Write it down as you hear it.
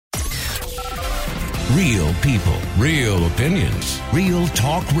Real people, real opinions, Real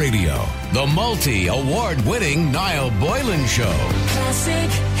Talk Radio. The multi-award-winning Niall Boylan Show.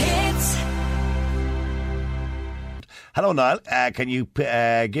 Classic hits. Hello, Niall. Can you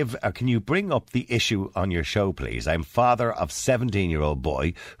bring up the issue on your show, please? I'm father of 17-year-old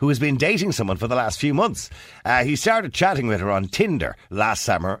boy who has been dating someone for the last few months. He started chatting with her on Tinder last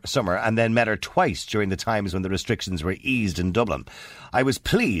summer and then met her twice during the times when the restrictions were eased in Dublin. I was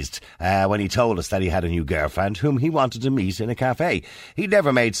pleased when he told us that he had a new girlfriend whom he wanted to meet in a cafe. He'd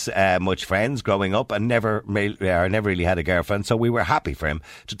never made much friends growing up and never really had a girlfriend, so we were happy for him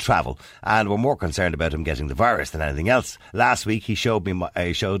to travel and were more concerned about him getting the virus than anything else. Last week he showed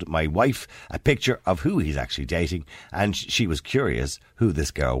my wife a picture of who he's actually dating, and she was curious who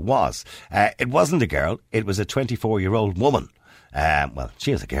this girl was. It wasn't a girl, it was a 24-year-old woman. Well,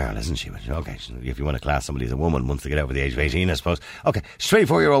 she is a girl, isn't she? Okay, if you want to class somebody as a woman once they get over the age of 18, I suppose. Okay, she's a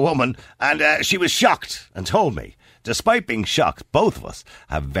 24-year-old woman, and she was shocked and told me, despite being shocked, both of us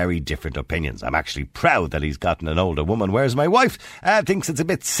have very different opinions. I'm actually proud that he's gotten an older woman, whereas my wife thinks it's a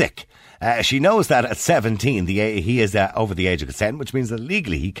bit sick. She knows that at 17 he is over the age of consent, which means that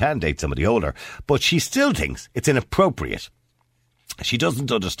legally he can date somebody older, but she still thinks it's inappropriate. She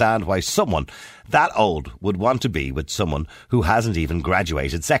doesn't understand why someone that old would want to be with someone who hasn't even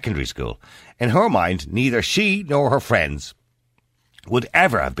graduated secondary school. In her mind, neither she nor her friends would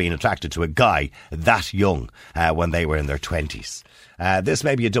ever have been attracted to a guy that young when they were in their 20s. This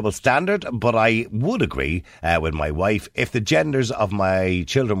may be a double standard, but I would agree with my wife. If the genders of my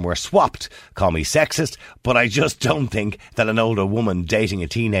children were swapped, call me sexist, but I just don't think that an older woman dating a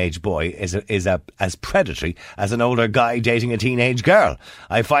teenage boy is as predatory as an older guy dating a teenage girl.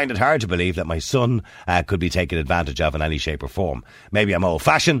 I find it hard to believe that my son could be taken advantage of in any shape or form. Maybe I'm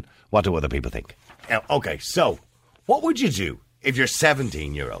old-fashioned. What do other people think? Now, okay, so what would you do if your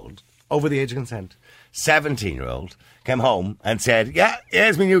 17-year-old, over the age of consent, 17-year-old, came home and said, yeah,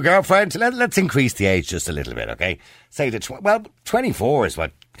 here's my new girlfriend, let's increase the age just a little bit, okay? Say that, 24 is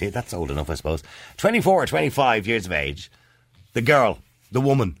what, that's old enough, I suppose. 24 or 25 years of age, the girl, the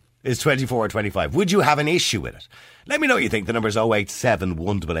woman, is 24 or 25. Would you have an issue with it? Let me know what you think. The number is 087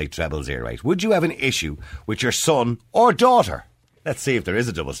 188 0008. Would you have an issue with your son or daughter? Let's see if there is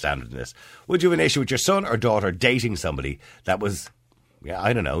a double standard in this. Would you have an issue with your son or daughter dating somebody that was,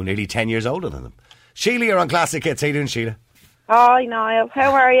 I don't know, nearly 10 years older than them? Sheila, you're on Classic Hits. How you doing, Sheila? Hi, Niall.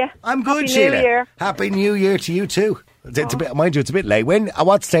 How are you? I'm good, Happy Sheila. New Year. Happy New Year to you too. It's a bit, mind you, it's a bit late. At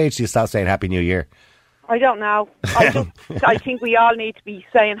what stage do you start saying Happy New Year? I don't know. I think we all need to be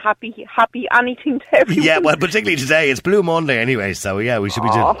saying happy anything to everyone. Yeah, well, particularly today. It's Blue Monday anyway, so yeah, we should be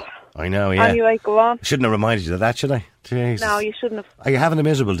doing... I know, yeah. Anyway, go on. Shouldn't have reminded you of that, should I? Jesus. No, you shouldn't have. Are you having a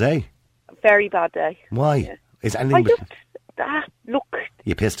miserable day? A very bad day. Why? Yeah. Is anything... Look.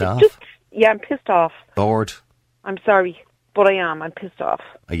 You pissed off? Yeah, I'm pissed off. Bored? I'm sorry, but I am. I'm pissed off.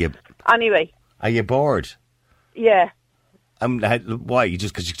 Are you... Anyway. Are you bored? Yeah. Why?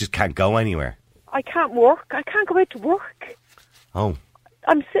 Because you just can't go anywhere? I can't work. I can't go out to work. Oh.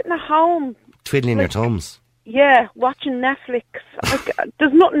 I'm sitting at home. Twiddling your thumbs? Yeah, watching Netflix.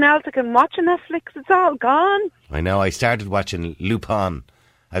 There's nothing else I can watch on Netflix. It's all gone. I know. I started watching Lupin.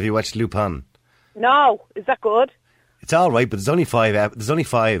 Have you watched Lupin? No. Is that good? It's all right, but there's only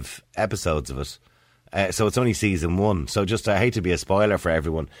five episodes of it. So it's only season 1. So I hate to be a spoiler for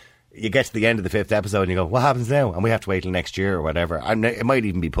everyone. You get to the end of the 5th episode and you go, what happens now? And we have to wait till next year or whatever. It might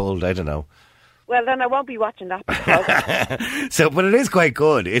even be pulled. I don't know. Well, then I won't be watching that. But it is quite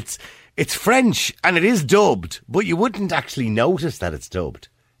good. It's French and it is dubbed, but you wouldn't actually notice that it's dubbed.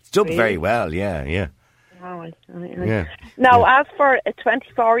 It's dubbed really? Very well, yeah. Right. Yeah. Now, as for a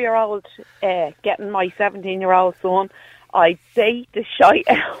 24-year-old getting my 17-year-old son, I'd date the shite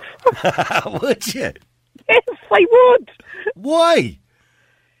out. Would you? Yes, I would. Why?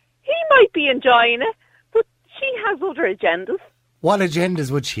 He might be enjoying it, but she has other agendas. What agendas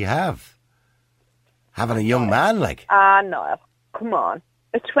would she have? Having a young man, like? No. Come on.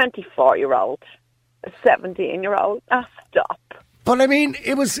 A 24-year-old. A 17-year-old. Stop. But I mean,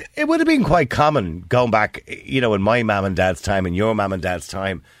 it would have been quite common going back, in my mum and dad's time and your mum and dad's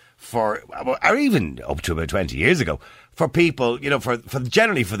time or even up to about 20 years ago, for people,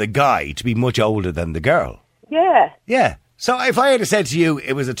 generally for the guy to be much older than the girl. Yeah. Yeah. So if I had said to you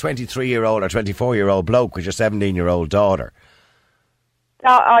it was a 23-year-old or 24-year-old bloke with your 17-year-old daughter...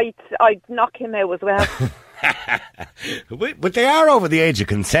 I'd knock him out as well. But they are over the age of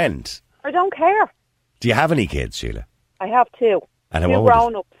consent. I don't care. Do you have any kids, Sheila? I have 2. And 2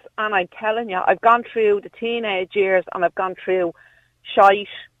 grown-ups. And I'm telling you, I've gone through the teenage years and I've gone through shite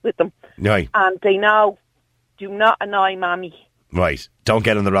with them. Right. And they now do not annoy Mammy. Right. Don't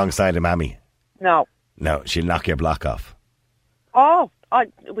get on the wrong side of Mammy. No. No, she'll knock your block off. Oh,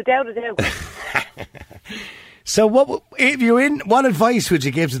 without a doubt. So what advice would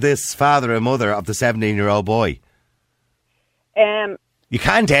you give to this father and mother of the 17-year-old boy? You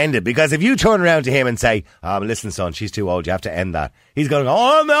can't end it, because if you turn around to him and say, listen, son, she's too old, you have to end that. He's going to go,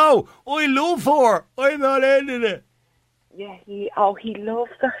 oh no, I love her. I'm not ending it. Yeah, he loves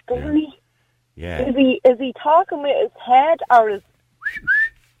her, doesn't he? Yeah. Is he talking with his head or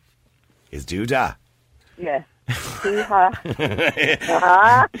his doodah? Yeah.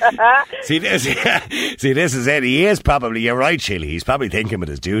 See, this is it. He is probably, you're right, Sheila. He's probably thinking with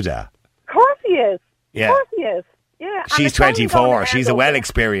his doodah. Of course he is. Yeah. Of course he is. Yeah. She's 24. She's a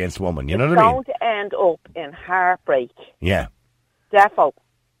well-experienced woman. You know what I mean? It's going to end up in heartbreak. Yeah. Defo.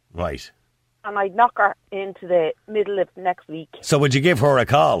 Right. And I'd knock her into the middle of next week. So would you give her a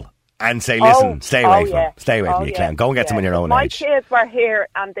call and say, listen, stay away from him. Stay away from you, clown. Go and get someone your own my age. My kids were here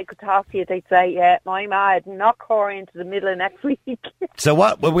and they could talk to you. They'd say, yeah, my ma, I'd knock her into the middle of next week. So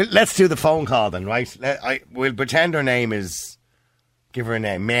what? Well, let's do the phone call then, right? We'll pretend her name is... Give her a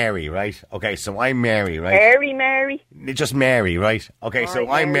name. Mary, right? Okay, so I'm Mary, right? Mary. Just Mary, right? Okay, so Mary.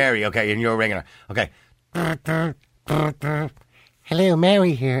 I'm Mary, okay, and you're ringing her. Okay. Hello,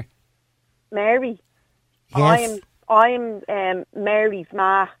 Mary here. Mary. Yes. I'm Mary's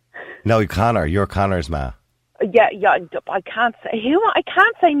ma. No, Connor. You're Connor's ma. Yeah. I can't say I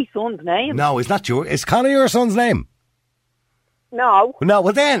can't say my son's name. No, it's not your. Is Connor your son's name? No. No.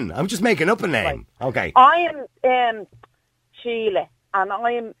 Well, then I'm just making up a name. Right. Okay. I am Sheila, and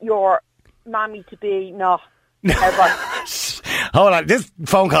I am your mammy to be. No. Hold on, this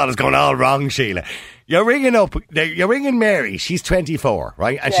phone call is going all wrong, Sheila. You're ringing Mary, she's 24,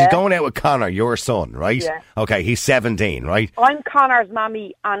 right? And she's going out with Connor, your son, right? Yeah. Okay, he's 17, right? I'm Connor's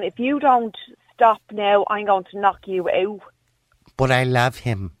mammy, and if you don't stop now, I'm going to knock you out. But I love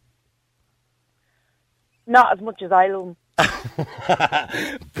him. Not as much as I love him.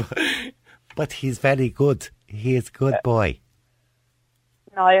 But he's very good. He is a good boy.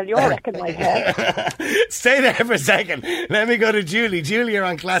 Niall, you're wrecking my head. Stay there for a second. Let me go to Julie. Julie, you're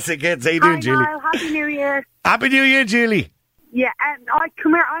on Classic Hits. How you doing, Julie? Niall, Happy New Year. Happy New Year, Julie. Yeah, and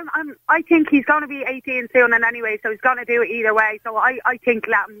come here. I think he's going to be 18 soon, and anyway, so he's going to do it either way. So I think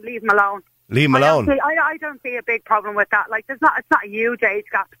leave him alone. Leave him alone. I don't see a big problem with that. Like, it's not a huge age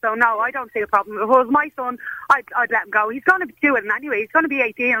gap. So no, I don't see a problem. If it was my son, I'd let him go. He's going to do it anyway. He's going to be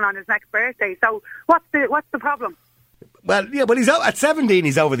 18 on his next birthday. So what's the problem? Well, yeah, but at 17,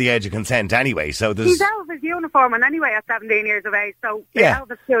 he's over the age of consent anyway, so there's... He's out of his uniform and anyway at 17 years of age, so he's out of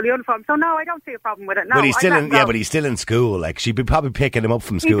his school uniform. So no, I don't see a problem with it. No, but he's still in school. Like, she'd be probably picking him up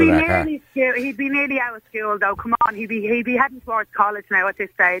from school in her car. He'd be nearly out of school though. Come on, he'd be heading towards college now at this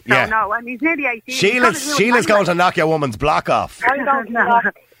stage. So no, and he's nearly 18. Sheilah's going to knock your woman's block off. I'm going to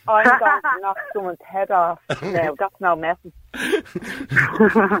knock someone's head off now. That's no message.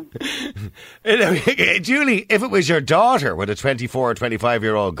 Julie, if it was your daughter with a 24 or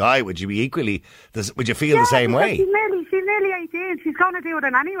 25-year-old guy, would you be would you feel the same way? She's nearly 18. She's going to do it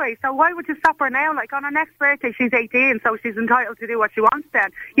anyway, so why would you stop her now? Like, on her next birthday, she's 18, so she's entitled to do what she wants then.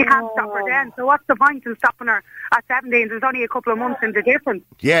 You can't stop her then, so what's the point in stopping her at 17? There's only a couple of months in the difference.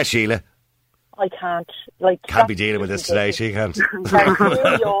 Yeah, Sheila. I can't. Can't be dealing with this today, she can't. They're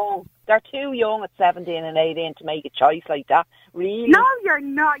too young. They're too young at 17 and 18 to make a choice like that. Really? No, you're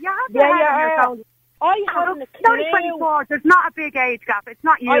not. You have to have yourself. I hadn't a clue. Only 24. There's not a big age gap. It's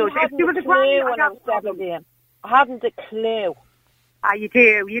not huge. I hadn't a clue when I was 17. I hadn't a clue. You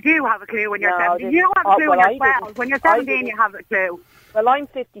do. You do have a clue when you're 17. You don't have a clue when you're 12. When you're 17, you have a clue. Well, I'm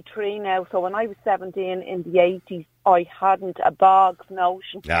 53 now, so when I was 17 in the 80s, I hadn't a bog's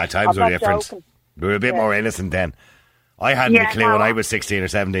notion. Yeah, times were different. Joking. We were a bit more innocent then. I hadn't a clue when I was 16 or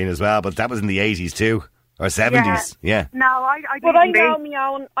 17 as well, but that was in the 80s too. Or 70s, yeah. No, I didn't. But I know my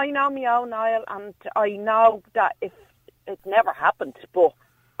own, Niall, and I know that if it never happened, but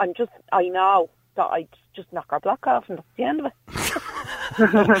I know that I'd just knock our block off and that's the end of it.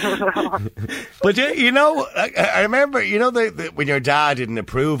 But you know, I remember, you know, when your dad didn't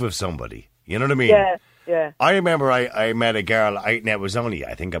approve of somebody, you know what I mean? Yeah. Yeah. I remember I met a girl. I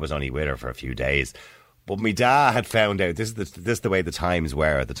think I was only with her for a few days, but my dad had found out. This is the way the times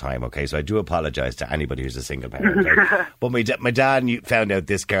were at the time. Okay, so I do apologise to anybody who's a single parent. Okay? But my dad found out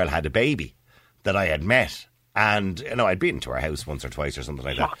this girl had a baby that I had met, and I'd been to her house once or twice or something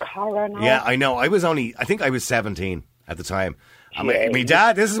like that. Yeah, I know. I think I was 17 at the time. And my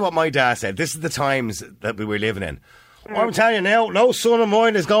dad. This is what my dad said. This is the times that we were living in. I'm telling you now, no son of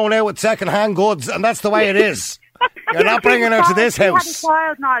mine is going out with second-hand goods, and that's the way it is. You're not bringing her to this house. She had a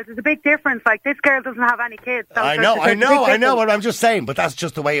child, Niall. There's a big difference. Like, this girl doesn't have any kids. So I know what I'm just saying, but that's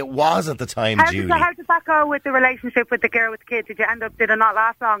just the way it was at the time, Julie. How did that go with the relationship with the girl with the kids? Did it not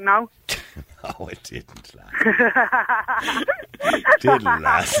last long, no? Oh, it didn't last. Didn't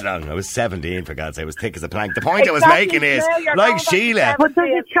last long. I was 17, for God's sake. I was thick as a plank. The point I was making is, like Sheila. But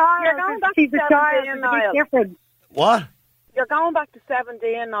there's a child. She's a child. There's a big difference. What? You're going back to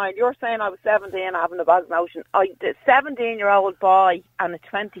 17 now. You're saying I was 17 having a bad notion. The 17-year-old boy and a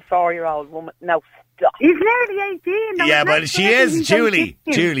 24-year-old woman. No, stop. He's nearly 18. No, yeah, but she is, Julie.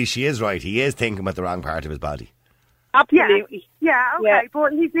 Julie, she is right. He is thinking with the wrong part of his body. Absolutely. Yeah, okay,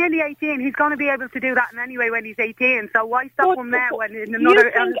 but he's nearly 18. He's going to be able to do that in any way when he's 18. So why stop him now when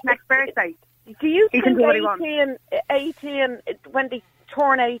on his next birthday? Do you he think can do what he wants. 18, when they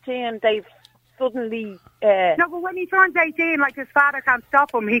turn 18, they've suddenly... No, but when he turns 18, like, his father can't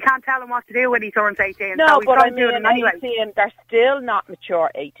stop him. He can't tell him what to do when he turns 18. No, so he's but going I to do it mean, anyway. 18, they're still not mature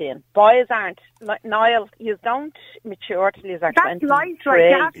 18. Boys aren't. Like, Niall, you don't mature till you're 23. That's life, like,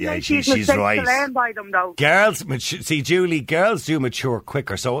 you have to Yeah, make she's these mistakes right. to learn by them, though. Girls, see, Julie, girls do mature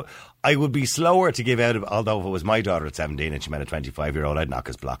quicker. So I would be slower to give out, although if it was my daughter at 17 and she met a 25-year-old, I'd knock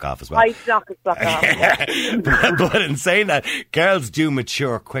his block off as well. I'd knock his block off. but in saying that, girls do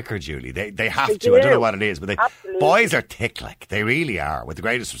mature quicker, Julie. They have They to. do. I don't know what it is, but Absolutely. boys are thick, like. They really are, with the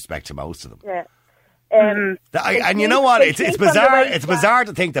greatest respect to most of them. Yeah. And you know what? It's bizarre. It's bizarre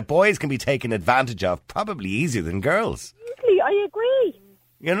to think that boys can be taken advantage of probably easier than girls. I agree.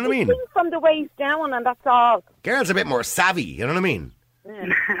 You know what I mean? Think from the waist down, and that's all. Girls are a bit more savvy. You know what I mean?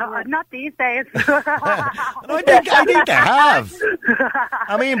 Not these days. I think they have.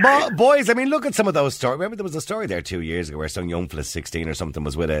 I mean, boys, I mean, look at some of those stories. Remember there was a story there 2 years ago where some young fella, 16 or something,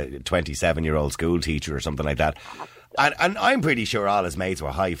 was with a 27-year-old school teacher or something like that. And I'm pretty sure all his mates were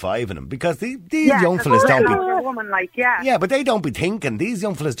high-fiving him because these young fellas don't be... Woman, like, yeah, but they don't be thinking. These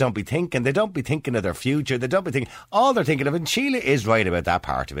young fellas don't be thinking. They don't be thinking of their future. They don't be thinking... All they're thinking of, and Sheila is right about that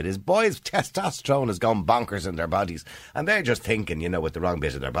part of it, is boys' testosterone has gone bonkers in their bodies and they're just thinking, with the wrong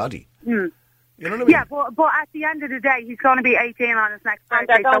bit of their body. You know what I mean? Yeah, but at the end of the day, he's going to be 18 on his next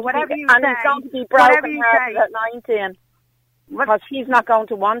birthday. So whatever you say... And he's going to be broken hearted at 19. Because he's not going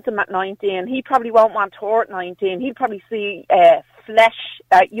to want him at 19. He probably won't want her at 19. He'll probably see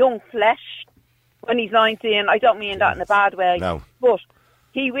young flesh when he's 19. I don't mean that in a bad way. No. But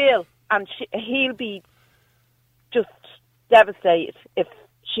he will. And he'll be just devastated if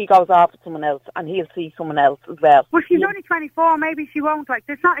she goes off with someone else, and he'll see someone else as well. Well, she's only 24. Maybe she won't. Like,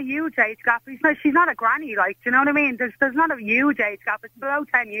 there's not a huge age gap. She's not a granny. Like, do you know what I mean? There's not a huge age gap. It's below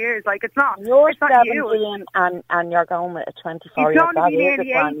 10 years. Like, it's not. You're 17 and you're going with a 24-year-old. He's going to be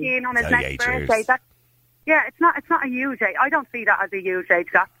nearly 18 on his next birthday. It's not a huge age. I don't see that as a huge age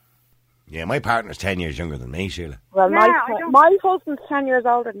gap. Yeah, my partner's 10 years younger than me, Sheila. Well, my husband's 10 years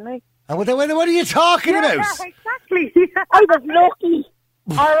older than me. And what are you talking about? Yeah, exactly. I was lucky.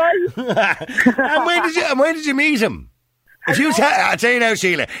 All right. And when did you meet him? I tell you now,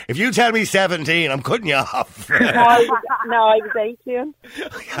 Sheila, if you tell me 17, I'm cutting you off. No, I was 18. There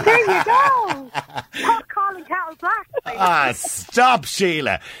you go. Stop calling cattle black. Stop,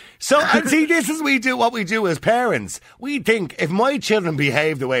 Sheila. So, and see, this is what we do as parents. We think, if my children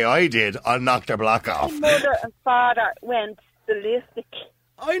behave the way I did, I'll knock their block off. My mother and father went ballistic.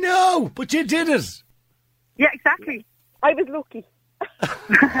 I know, but you did it. Yeah, exactly. I was lucky.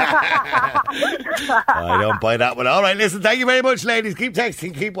 I don't buy that one. All right, listen, thank you very much, ladies. Keep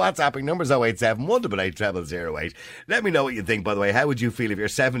texting, keep WhatsApping. Numbers 087 188 0008. Let me know what you think, by the way. How would you feel if your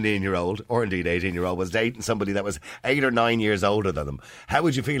 17-year-old, or indeed 18-year-old, was dating somebody that was 8 or 9 years older than them? How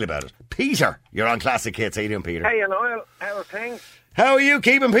would you feel about it? Peter, you're on Classic Hits. How you doing, Peter? Hey, Niall. How are things? How are you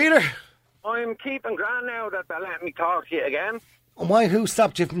keeping, Peter? I'm keeping grand now that they're letting me talk to you again. Why? Who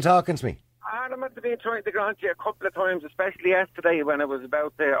stopped you from talking to me? I must have been trying to grant you a couple of times, especially yesterday when it was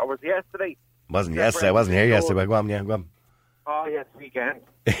about or was it yesterday? Wasn't yesterday. I wasn't here yesterday. Go on. Oh, yes, weekend.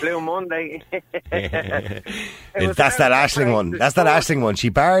 Blue Monday. That's that Aisling one. That's that Aisling one. She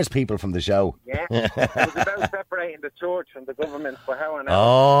bars people from the show. Yeah. It was about separating the church and the government for how and how.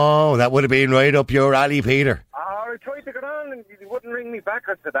 Oh, that would have been right up your alley, Peter. I tried to get on and you wouldn't ring me back.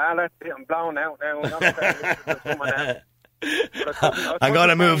 I said, let's see, I'm blown out now. I'm going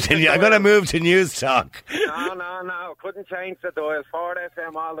to move to News Talk. No. Couldn't change the dial.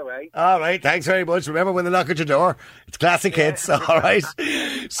 4FM all the way. All right. Thanks very much. Remember when they knock at your door, it's Classic Hits. All right.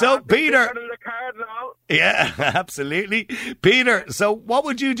 So, Peter. Yeah, absolutely. Peter, so what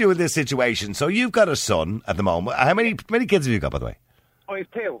would you do in this situation? So you've got a son at the moment. How many kids have you got, by the way? I have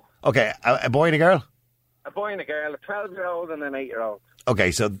two. Okay. A boy and a girl? A boy and a girl. A 12-year-old and an 8-year-old.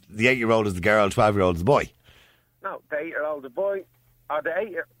 Okay, so the 8-year-old is the girl, 12-year-old is the boy. No, the 8-year-old boy, or the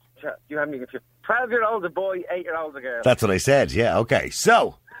 8-year... You haven't even... 12-year-old boy, 8-year-old girl. That's what I said, yeah, okay.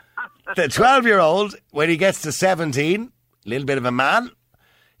 So, the 12-year-old, when he gets to 17, a little bit of a man,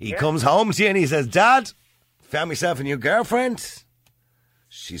 he comes home to you and he says, Dad, found myself a new girlfriend.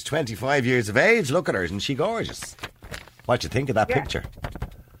 She's 25 years of age. Look at her, isn't she gorgeous? What do you think of that picture?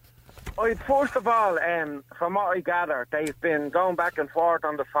 First of all, from what I gather, they've been going back and forth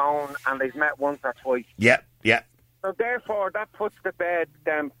on the phone and they've met once or twice. Yeah. So therefore, that puts to bed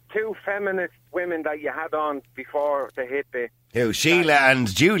them two feminist women that you had on before they hit the... Who? Sheila and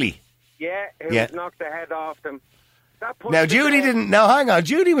Julie. Yeah, who knocked the head off them. Now, Julie didn't... Now, hang on.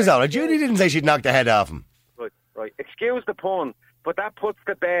 Julie was all right. Julie didn't say she'd knock the head off him. Right. Excuse the pun, but that puts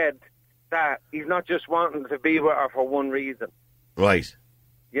to bed that he's not just wanting to be with her for one reason. Right.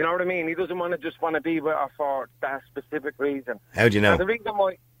 You know what I mean? He doesn't want to be with her for that specific reason. How do you know? And the reason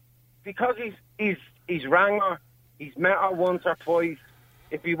why... Because he's rang her, he's met her once or twice.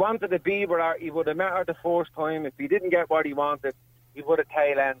 If he wanted to be with her, he would have met her the first time. If he didn't get what he wanted, he would have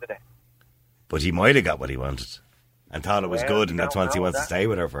tail-ended it. But he might have got what he wanted and thought it was good, and that's what he wants to stay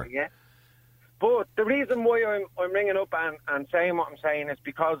with her for. Yeah. But the reason why I'm ringing up and saying what I'm saying is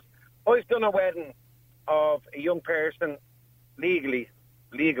because I've done a wedding of a young person, legal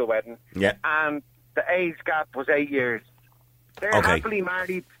wedding, and the age gap was 8 years. They're happily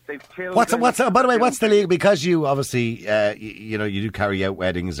married. They've children. By the way, what's the legal? Because you obviously, you do carry out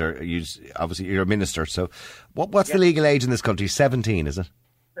weddings, or you're a minister. So, what's the legal age in this country? 17, is it?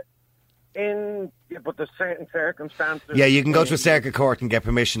 But there's certain circumstances. Yeah, you can go to a circuit court and get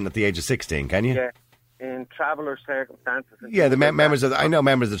permission at the age of 16, can you? Yeah, in traveller circumstances. Yeah, I know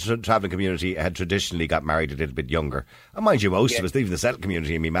members of the travelling community had traditionally got married a little bit younger. And mind you, most of us, even the settled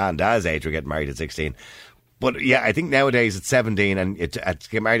community, my man and dad's age, were getting married at 16. But yeah, I think nowadays it's 17, and to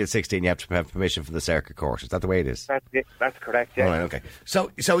get married at 16, you have to have permission from the circuit court. Is that the way it is? That's it. That's correct. Yeah. All right. Okay.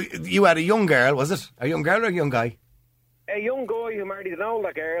 So you had a young girl, was it? A young girl or a young guy? A young guy who married an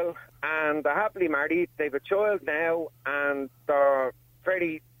older girl, and they're happily married. They've a child now, and they're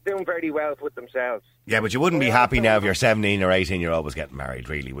doing very well with themselves. Yeah, but you wouldn't be happy now if your 17 or 18-year-old was getting married,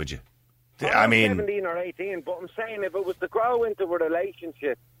 really, would you? I mean, 17 or 18, but I'm saying if it was to grow into a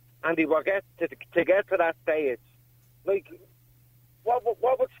relationship and they were get to that stage, like, what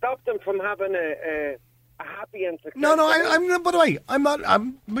would stop them from having a happy and successful... No, I'm. By the way, I'm not.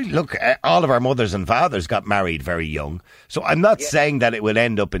 Look, all of our mothers and fathers got married very young, so I'm not saying that it will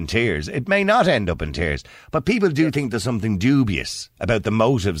end up in tears. It may not end up in tears, but people do think there's something dubious about the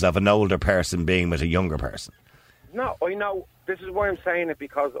motives of an older person being with a younger person. No, I know. This is why I'm saying it,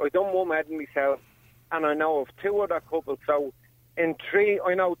 because I done one wedding myself, and I know of two other couples. So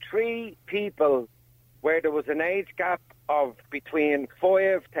I know three people where there was an age gap of between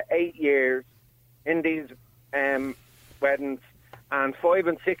 5 to 8 years in these weddings, and 5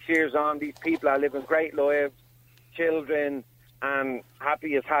 and 6 years on, these people are living great lives, children, and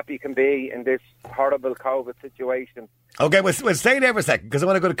happy can be in this horrible COVID situation. Okay, we'll stay there for a second, because I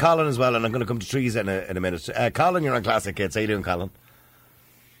want to go to Colin as well, and I'm going to come to Teresa in a minute. Colin, you're on Classic Hits. How you doing, Colin?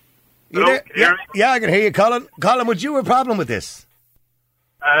 Hello, can you hear me? Yeah, I can hear you, Colin. Colin, would you have a problem with this?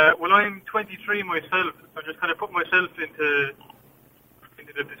 Well, I'm 23 myself, so I'm just kind of putting myself into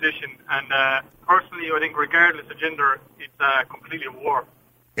the position, and personally, I think regardless of gender, it's completely warped.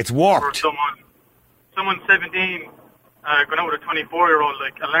 It's warped. For someone 17 going out with a 24-year-old,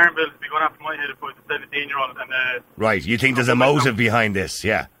 like, alarm bells would be going off in my head if I was a 17-year-old. And right, you think there's a motive behind this,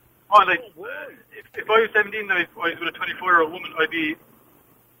 yeah? Oh, like, if I was 17 and I was with a 24-year-old woman,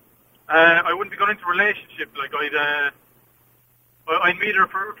 I wouldn't be going into a relationship. Like, I'd meet her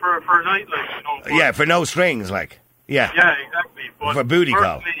for a night, like, you know. Yeah, for no strings, like. Yeah. Yeah, exactly. But for booty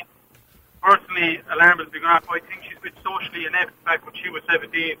call. Personally, alarm bells would be going off. I think she's been socially inept back when she was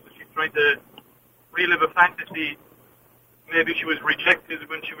 17, so she's trying to relive a fantasy. Maybe she was rejected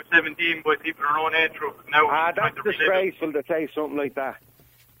when she was 17 by people her own age group. Now that's disgraceful to say something like that.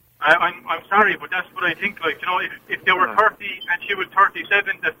 I'm sorry, but that's what I think. Like, you know, if they were 30 and she was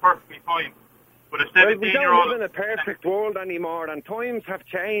 37, that's perfectly fine. But a 17-year-old... We don't live in a perfect world anymore, and times have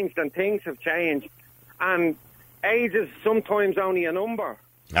changed and things have changed, and age is sometimes only a number.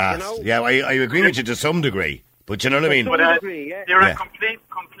 You know? Yeah, I agree with you to some degree, but you know what I mean? But they're at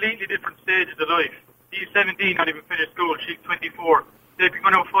completely different stages of life. He's 17, not even finished school. She's 24. They'd be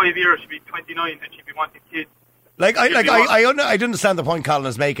going out 5 years. She'd be 29, and she'd be wanting kids. I understand the point Colin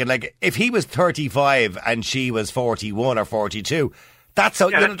is making. Like, if he was 35 and she was 41 or 42, that's how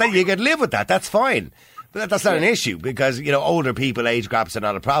you could live with that. That's fine. But that's not an issue because, older people, age gaps are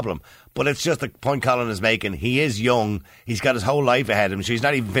not a problem. But it's just the point Colin is making. He is young. He's got his whole life ahead of him. She's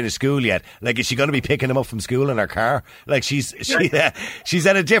not even finished school yet. Like, is she going to be picking him up from school in her car? Like, she's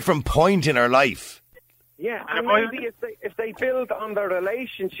at a different point in her life. Yeah, and maybe if they build on their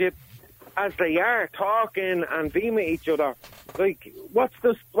relationship as they are, talking and being with each other, like, what's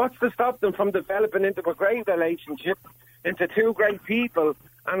to stop them from developing into a great relationship, into two great people,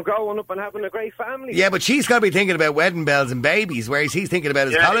 and growing up and having a great family? Yeah, but she's got to be thinking about wedding bells and babies, whereas he's thinking about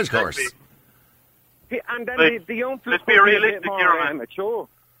his college course. And then the young people let's be realistic here, man. Mature.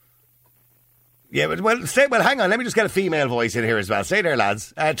 Yeah, well, hang on. Let me just get a female voice in here as well. Stay there,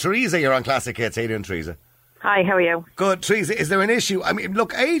 lads. Teresa, you're on Classic Hits. How you doing, Teresa? Hi, how are you? Good. Teresa, is there an issue? I mean,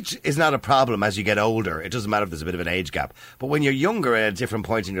 look, age is not a problem as you get older. It doesn't matter if there's a bit of an age gap. But when you're younger at a different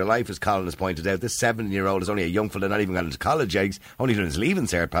point in your life, as Colin has pointed out, this 7-year-old is only a young fella, not even gone into college yet. He's only doing his leaving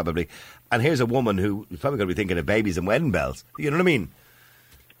cert, probably. And here's a woman who's probably going to be thinking of babies and wedding bells. You know what I mean?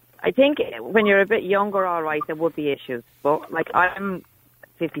 I think when you're a bit younger, all right, there would be issues. But, like, I'm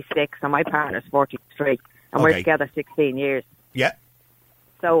 56 and my partner's 43. And we're together 16 years. Yeah.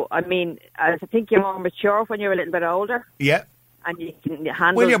 So, I mean, I think you're more mature when you're a little bit older. Yeah. And you can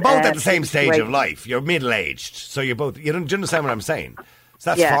handle... Well, you're both at the same stage of life. You're middle-aged. So you're both... do you understand what I'm saying?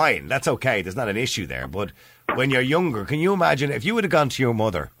 So that's fine. That's okay. There's not an issue there. But when you're younger, can you imagine if you would have gone to your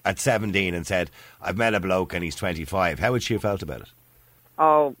mother at 17 and said, I've met a bloke and he's 25, how would she have felt about it?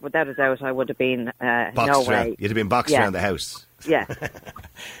 Oh, without a doubt, I would have been... no way. You'd have been boxed around the house. Yeah.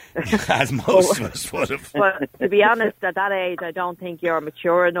 As most of us would have. But to be honest, at that age, I don't think you're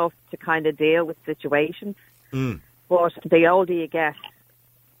mature enough to kind of deal with situations. But the older you get,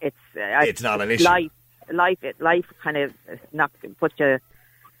 it's not an issue. Life kind of not puts you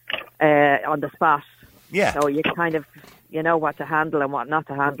on the spot. Yeah. So you kind of, you know what to handle and what not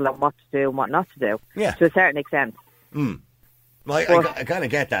to handle and what to do and what not to do. Yeah. To a certain extent. Well, I kind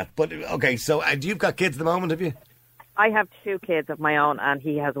of get that. But, okay, so you've got kids at the moment, have you? I have 2 kids of my own and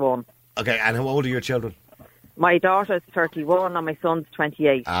he has 1. Okay, and how old are your children? My daughter's 31 and my son's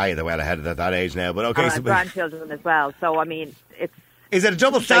 28. You're well ahead of that age now. But okay, and I have grandchildren as well. So, I mean, it's... Is it a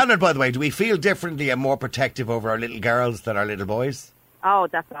double standard, by the way? Do we feel differently and more protective over our little girls than our little boys? Oh,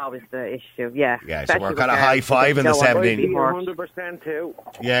 that's always the issue, yeah. Yeah, so we're kind of high-fiving the 17... 100% too.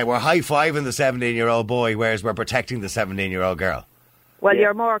 Yeah, we're high-fiving the 17-year-old boy, whereas we're protecting the 17-year-old girl. Well,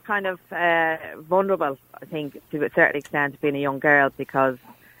 you're more kind of vulnerable, I think, to a certain extent, being a young girl, because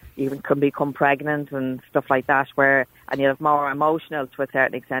you can become pregnant and stuff like that, and you're more emotional to a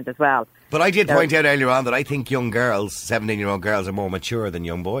certain extent as well. But I did point out earlier on that I think young girls, 17-year-old girls, are more mature than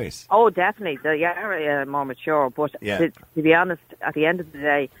young boys. Oh, definitely. They are more mature. But to be honest, at the end of the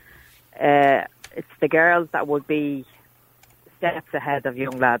day, it's the girls that would be steps ahead of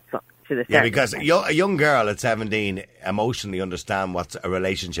young lads. Yeah, because a young girl at 17 emotionally understand what a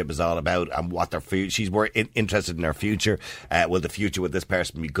relationship is all about and what she's more interested in her future. Will the future with this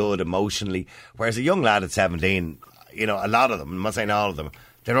person be good emotionally? Whereas a young lad at 17, a lot of them, I'm not saying all of them,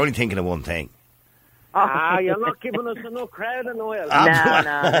 they're only thinking of one thing. You're not giving us enough credit, Noel.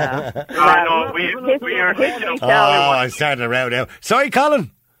 No, we are thinking of... I'm starting to round out. Sorry,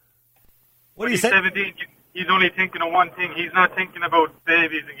 Colin. What do you say? 17, he's only thinking of one thing. He's not thinking about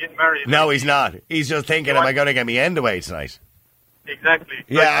babies and getting married. No, he's not. He's just thinking, am I going to get my end away tonight? Exactly.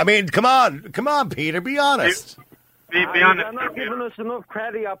 Yeah, I mean, come on, Peter, be honest. Be honest. You're not giving us enough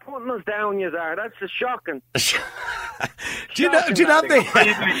credit. You're putting us down, you are. That's just shocking. Do you not think...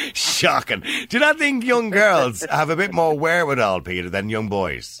 Shocking. Do you not think young girls have a bit more wherewithal, Peter, than young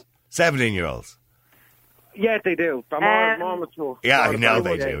boys? 17-year-olds. Yeah, they do. They're more mature. Yeah, I know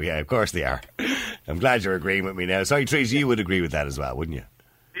they do. Yeah, of course they are. I'm glad you're agreeing with me now. Sorry, Teresa, you would agree with that as well, wouldn't you?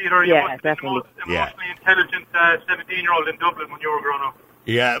 Peter, you must be the most emotionally intelligent 17-year-old in Dublin when you were growing up.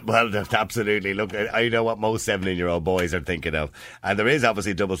 Yeah, well, absolutely. Look, I know what most 17-year-old boys are thinking of. And there is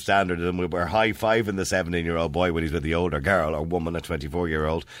obviously double standard, and we're high-fiving the 17-year-old boy when he's with the older girl or woman, a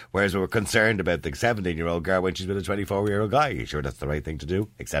 24-year-old, whereas we're concerned about the 17-year-old girl when she's with a 24-year-old guy. Are you sure that's the right thing to do?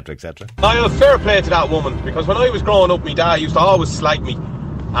 Etc., etc. Niall, fair play to that woman, because when I was growing up, my dad used to always slight me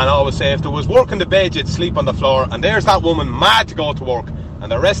and always say if there was work in the bed, you'd sleep on the floor, and there's that woman mad to go to work,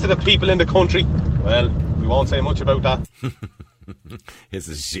 and the rest of the people in the country, well, we won't say much about that. This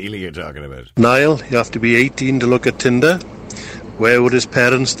is Sheila you're talking about. Niall, you have to be 18 to look at Tinder. Where were his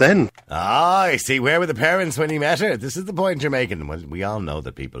parents then? I see. Where were the parents when he met her? This is the point you're making. Well, we all know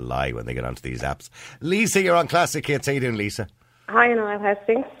that people lie when they get onto these apps. Lisa, you're on Classic Hits. How you doing, Lisa? Hi, Niall. How's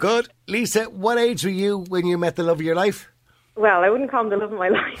things? Good. Lisa, what age were you when you met the love of your life? Well, I wouldn't call him the love of my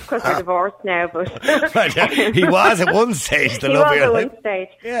life because we're divorced now, but... He was at one stage the love of your life. He was at one stage.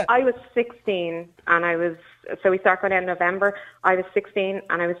 Yeah. I was 16 and I was... So we started going out in November. I was 16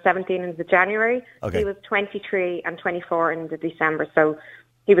 and I was 17 in the January. Okay. He was 23 and 24 in the December. So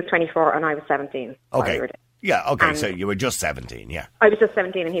he was 24 and I was 17. Okay. Yeah, okay, And so you were just 17, yeah. I was just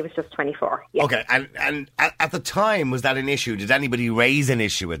 17 and he was just 24. Yeah. Okay, and at the time, was that an issue? Did anybody raise an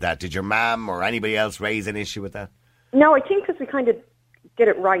issue with that? Did your mum or anybody else raise an issue with that? No, I think because we kind of did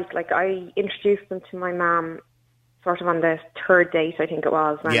it right. Like, I introduced him to my mum sort of on the third date, I think it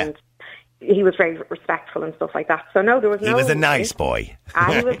was. And he was very respectful and stuff like that. So, no, there was no... He was a nice boy.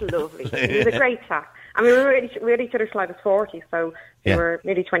 He was lovely. He was a great chap. I mean, we were at each other till I was 40, so we were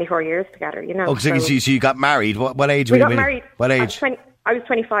nearly 24 years together, you know. Oh, so you got married. What age were we you? got married. What age? I was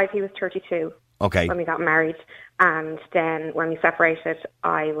 25, he was 32. Okay. When we got married. And then when we separated,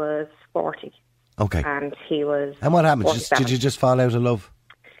 I was 40. Okay. And he was... And what happened? 47. Did you just fall out of love?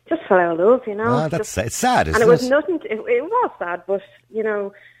 Just fell out of love, you know. Ah, it's sad, isn't it? And it was nothing... It was sad, but, you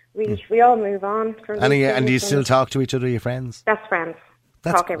know, we all move on. And do you still talk to each other, your friends? Best friends.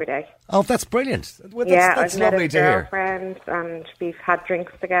 Talk every day. Oh, that's brilliant. Well, that's I've met lovely his to hear. girlfriend, and we've had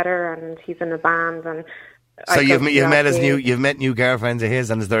drinks together, and he's in a band, and... So you've met new girlfriends of his,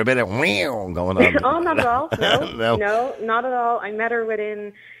 and is there a bit of going on? Oh, not at all. No. No, not at all. I met her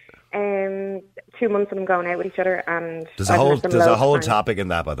within 2 months of them going out with each other, and there's a whole topic in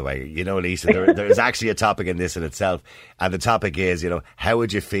that, by the way. You know, Lisa, there's actually a topic in this in itself, and the topic is, you know, how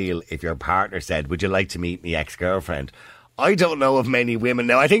would you feel if your partner said, "Would you like to meet my ex-girlfriend?" I don't know of many women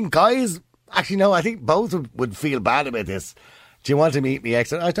now. I think guys, actually no, I think both would feel bad about this. Do you want to meet me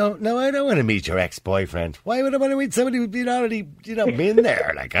ex? I don't know. I don't want to meet your ex-boyfriend. Why would I want to meet somebody who's been already, been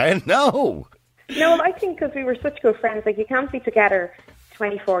there? Like, I know. No, well, I think because we were such good friends. Like, you can't be together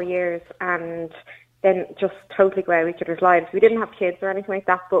 24 years and then just totally go out of each other's lives. We didn't have kids or anything like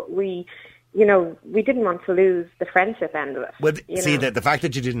that, but we didn't want to lose the friendship end of it. Well, see, the fact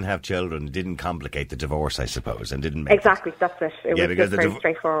that you didn't have children didn't complicate the divorce, I suppose, and didn't make exactly. That's it. It was just very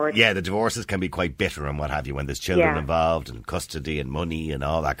straightforward. Yeah, the divorces can be quite bitter and what have you when there's children involved and custody and money and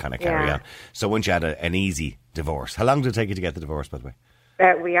all that kind of carry on. So once you had an easy divorce, how long did it take you to get the divorce, by the way?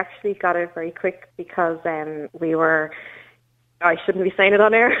 We actually got it very quick because we were. I shouldn't be saying it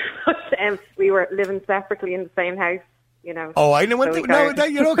on air, but we were living separately in the same house. You know. Oh, I know.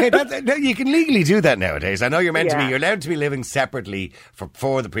 You're okay. You can legally do that nowadays. I know you're meant to be. You're allowed to be living separately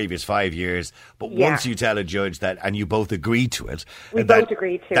for the previous 5 years. But once you tell a judge that, and you both agree to it, both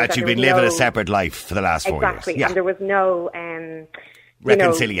agreed to that you've been living a separate life for the last 4 years. Exactly, and there was no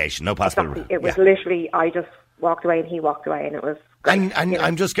reconciliation, no possible. Exactly. It was literally I just walked away and he walked away, and it was. Great,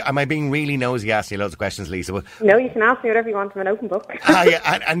 am I being really nosy asking you loads of questions, Lisa? Well, no, you can ask me whatever you want. I'm an open book.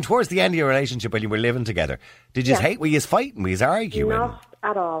 And towards the end of your relationship, when you were living together, did you hate? Were you fighting? Were you arguing? Not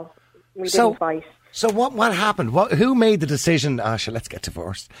at all. We didn't fight. So what happened? Who made the decision? Let's get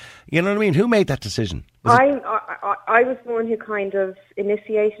divorced. You know what I mean? Who made that decision? I was the one who kind of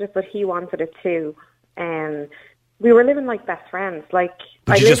initiated it, but he wanted it too. We were living like best friends.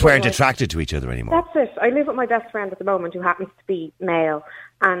 But you just weren't attracted to each other anymore. That's it. I live with my best friend at the moment who happens to be male.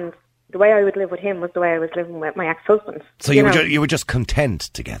 And the way I would live with him was the way I was living with my ex-husband. So you were just content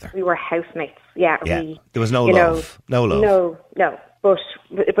together? We were housemates. Yeah. There was no love? No love? No.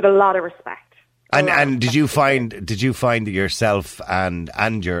 But a lot of respect. And did you find that yourself and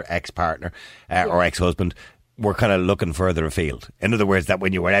your ex-partner or ex-husband were kind of looking further afield? In other words, that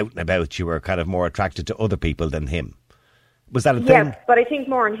when you were out and about, you were kind of more attracted to other people than him. Was that a thing? Yes, but I think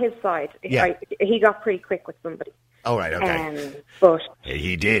more on his side. Yeah. He got pretty quick with somebody. Oh, right, okay. But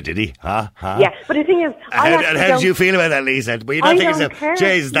he did he? Huh? Yeah, but the thing is... How did you feel about that, Lisa? Were you not thinking,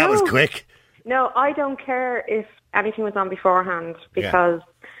 Jesus, that was quick? No, I don't care if anything was on beforehand because,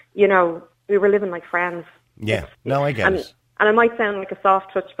 we were living like friends. Yeah, I get it. And I might sound like a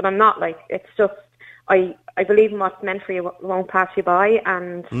soft touch, but I'm not. It's just... I believe in what's meant for you won't pass you by,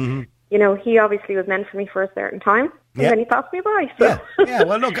 and he obviously was meant for me for a certain time, and then he passed me by. So. Yeah.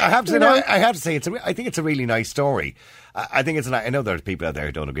 Well, look, I have to say, I think it's a really nice story. I think I know there's people out there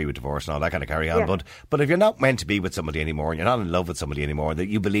who don't agree with divorce and all that kind of carry on, but if you're not meant to be with somebody anymore, and you're not in love with somebody anymore, that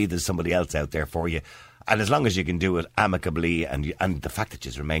you believe there's somebody else out there for you, and as long as you can do it amicably, and the fact that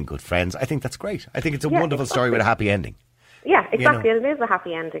you remain good friends, I think that's great. I think it's a wonderful story with a happy ending. Yeah, exactly. It is a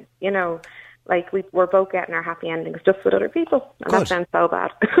happy ending. We're both getting our happy endings just with other people. And that sounds so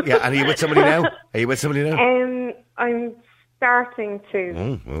bad. Yeah, and are you with somebody now? I'm starting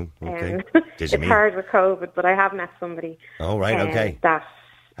to. Okay. It's hard with COVID, but I have met somebody. Oh, right, okay.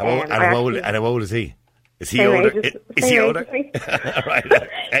 How old is he? Is he older? Is he older? Right.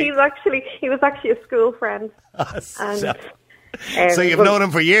 Okay. He was actually a school friend. And So you've known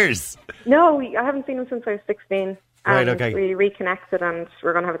him for years? No, I haven't seen him since I was 16. Right, okay. We reconnected and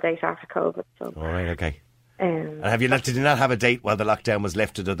we're going to have a date after COVID. So. All right, okay. And did you not have a date while the lockdown was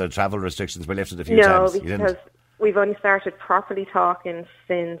lifted or the travel restrictions were lifted a few times? No, because we've only started properly talking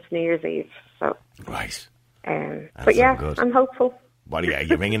since New Year's Eve. So. Right. But yeah, good. I'm hopeful. What are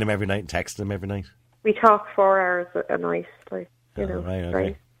you ringing him every night and texting him every night? We talk 4 hours a night, like, you know. Right,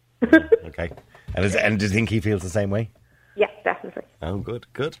 okay. Okay. And do you think he feels the same way? Yeah, definitely. Oh, good.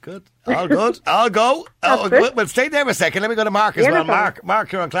 All good. I'll go. Well, stay there a second. Let me go to Mark as well.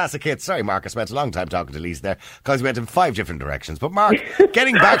 Mark, you're on Classic Hits. Sorry, Mark, I spent a long time talking to Lisa there because we went in 5 different directions. But Mark,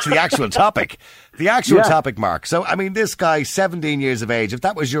 getting back to the actual topic. Topic, Mark. So, I mean, this guy, 17 years of age, if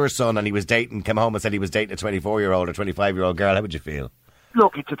that was your son and he was came home and said he was dating a 24-year-old or 25-year-old girl, how would you feel?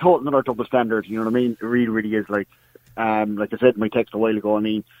 Look, it's a total another double standard, you know what I mean? It really, really is. Like I said in my text a while ago, I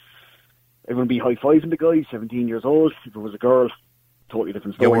mean, everyone be high-fiving the guy, 17 years old. If it was a girl, totally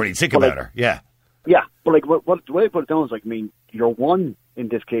different story. You're worried sick about her, yeah. Yeah, but like, what the way I put it down is like, I mean, you're one in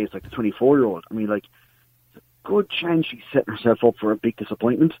this case, like the 24-year-old. I mean, like, there's a good chance she's setting herself up for a big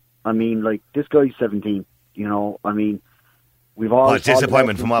disappointment. I mean, like, this guy's 17, you know, I mean, we've all...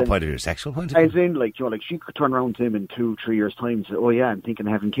 disappointment from what point of view? Sexual point of view? As in, like, you know, like, she could turn around to him in 2-3 years' time and say, oh yeah, I'm thinking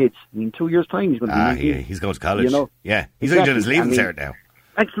of having kids. I mean, 2 years' time, he's going to be... he's going to college. You know? Yeah, he's only done his leaving cert now.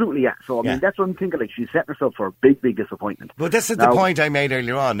 Absolutely, yeah. So, I mean, that's what I'm thinking. Like, she's setting herself for a big, big disappointment. But this is the point I made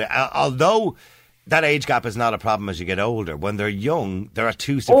earlier on. Although that age gap is not a problem as you get older, when they're young, there are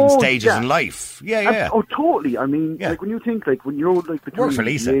 2 different stages in life. Yeah. Oh, totally. I mean, like, when you think, like, when you're, like, between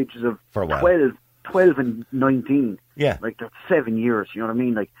the ages of 12 and 19, like, that's 7 years, you know what I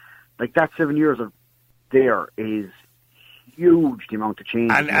mean? Like that 7 years of there is huge, the amount of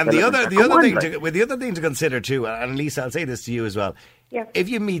change. And the other thing to consider too, and Lisa, I'll say this to you as well. Yeah. If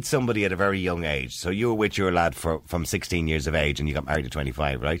you meet somebody at a very young age, so you were with your lad from 16 years of age and you got married at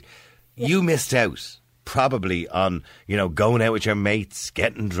 25, right? Yeah. You missed out probably on, you know, going out with your mates,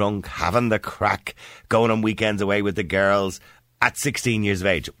 getting drunk, having the crack, going on weekends away with the girls at 16 years of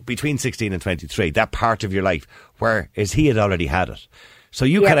age, between 16 and 23, that part of your life, whereas he had already had it. So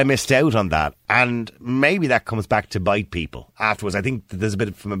you kind of missed out on that, and maybe that comes back to bite people afterwards. I think there's a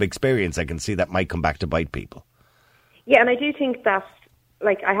bit from experience I can see that might come back to bite people. Yeah, and I do think that,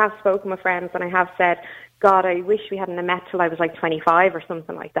 like, I have spoken with friends and I have said, God, I wish we hadn't met till I was like 25 or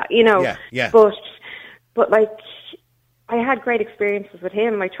something like that, you know. Yeah. But like, I had great experiences with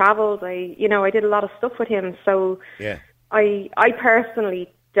him. I travelled, I did a lot of stuff with him. So I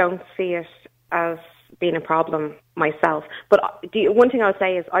personally don't see it as being a problem myself. But one thing I'll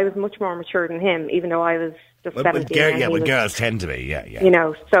say is I was much more mature than him, even though I was just 17. Girls tend to be, yeah. You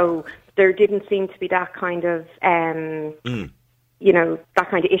know, so there didn't seem to be that kind of, you know, that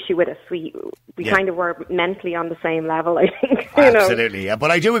kind of issue with us. We kind of were mentally on the same level, I think. Absolutely, yeah.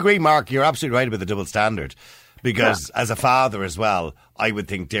 But I do agree, Mark, you're absolutely right about the double standard. Because as a father as well, I would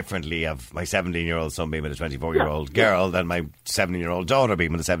think differently of my 17-year-old son being with a 24-year-old girl than my 17-year-old daughter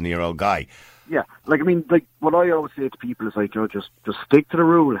being with a 7-year-old guy. Yeah, like, I mean, like, what I always say to people is, like, you know, just stick to the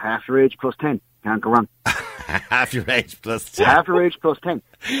rule, half your age plus 10. Can't go wrong. Half your age plus 10. Half your age plus 10.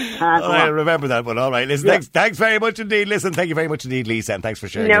 Can't go wrong. I remember that one. All right, listen, thanks very much indeed. Listen, thank you very much indeed, Lisa, and thanks for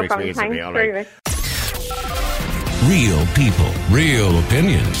sharing your experience with me. All right. Real people, real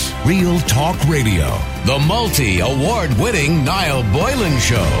opinions, real talk radio. The multi-award winning Niall Boylan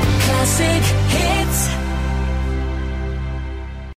Show. Classic Hits.